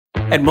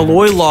At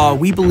Malloy Law,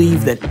 we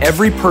believe that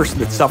every person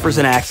that suffers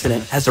an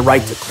accident has a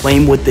right to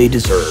claim what they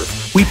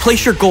deserve. We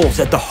place your goals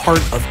at the heart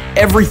of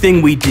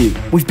everything we do.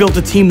 We've built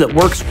a team that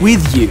works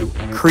with you,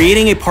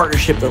 creating a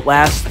partnership that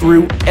lasts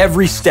through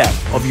every step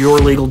of your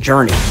legal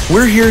journey.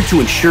 We're here to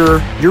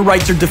ensure your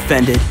rights are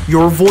defended,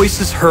 your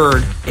voice is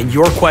heard, and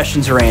your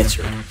questions are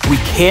answered. We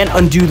can't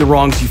undo the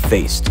wrongs you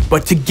faced,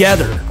 but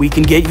together we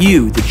can get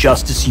you the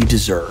justice you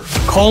deserve.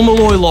 Call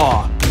Malloy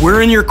Law.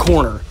 We're in your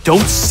corner.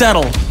 Don't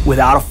settle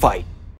without a fight.